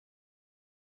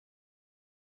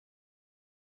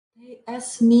They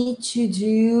asked me to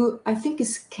do, I think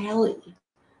it's Kelly.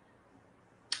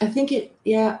 I think it,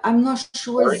 yeah, I'm not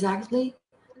sure Carrie? exactly.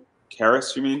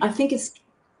 Karis, you mean? I think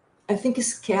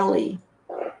it's Kelly.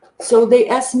 So they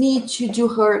asked me to do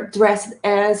her dressed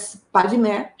as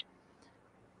Padme,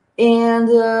 and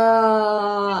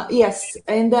yes,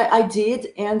 and I did,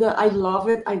 and I love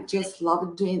it. I just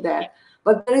love doing that.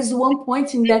 But there is one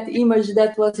point in that image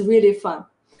that was really fun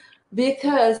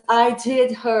because I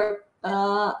did her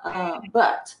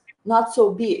butt not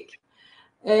so big.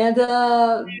 And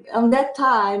on that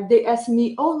time, they asked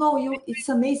me, "Oh no, it's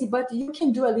amazing, but you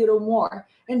can do a little more."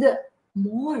 And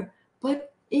more,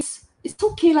 but it's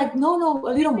okay. Like no, no,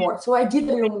 a little more. So I did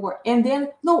a little more, and then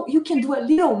no, you can do a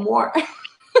little more.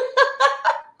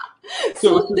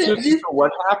 So, So so, so, so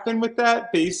what happened with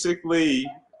that? Basically,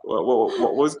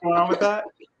 what was going on with that?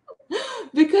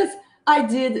 because I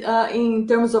did in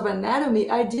terms of anatomy,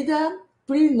 I did a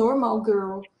pretty normal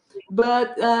girl,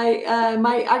 but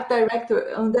my art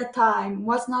director on that time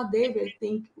was not David. I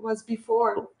think was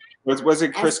before Was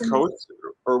it Chris asking me. Coates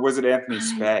or was it Anthony I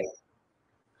Spey?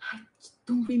 I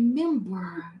don't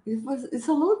remember. It's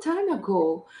a long time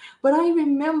ago, but I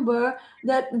remember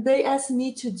that they asked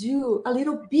me to do a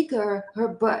little bigger her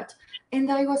butt, and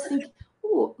I was thinking,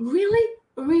 oh, really,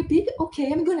 really big?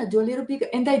 Okay, I'm gonna do a little bigger,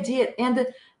 and I did. And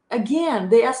again,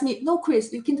 they asked me, no,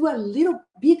 Chris, you can do a little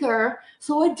bigger.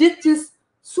 So I did this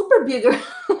super bigger.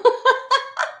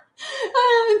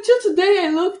 Until today, I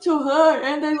look to her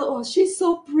and I go, oh, she's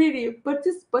so pretty, but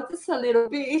it's a little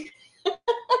big.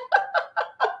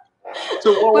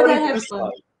 So, But what I is have this fun.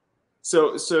 like?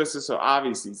 So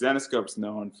obviously Zenescope's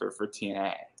known for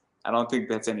TNA. I don't think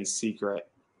that's any secret.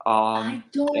 I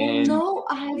don't And know.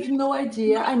 I have no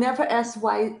idea. I never asked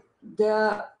why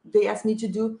they asked me to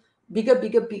do bigger,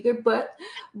 bigger, bigger. But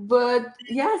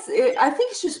yes, I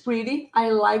think she's pretty. I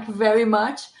like very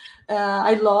much.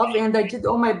 I love and I did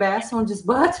all my best on this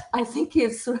butt. I think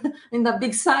it's in a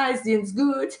big size. It's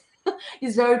good.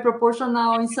 It's very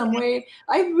proportional in some way.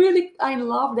 I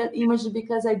love that image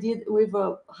because I did with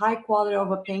a high quality of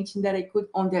a painting that I could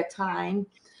on that time.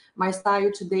 My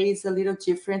style today is a little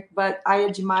different, but I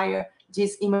admire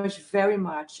this image very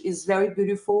much. It's very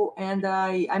beautiful, and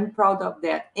I'm proud of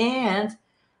that. And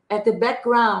at the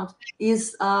background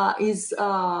is not,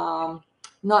 you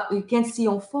can't see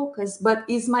on focus, but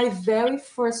is my very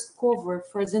first cover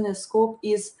for Zenescope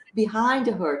is behind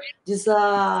her. This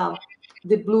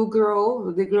the blue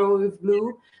girl, the girl with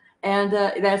blue, and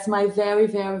that's my very,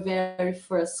 very, very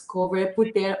first cover. I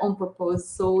put there on purpose,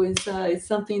 so it's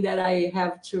something that I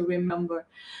have to remember,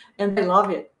 and I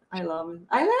love it. I love it.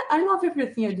 I love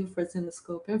everything I do for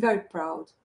Zenescope. I'm very proud.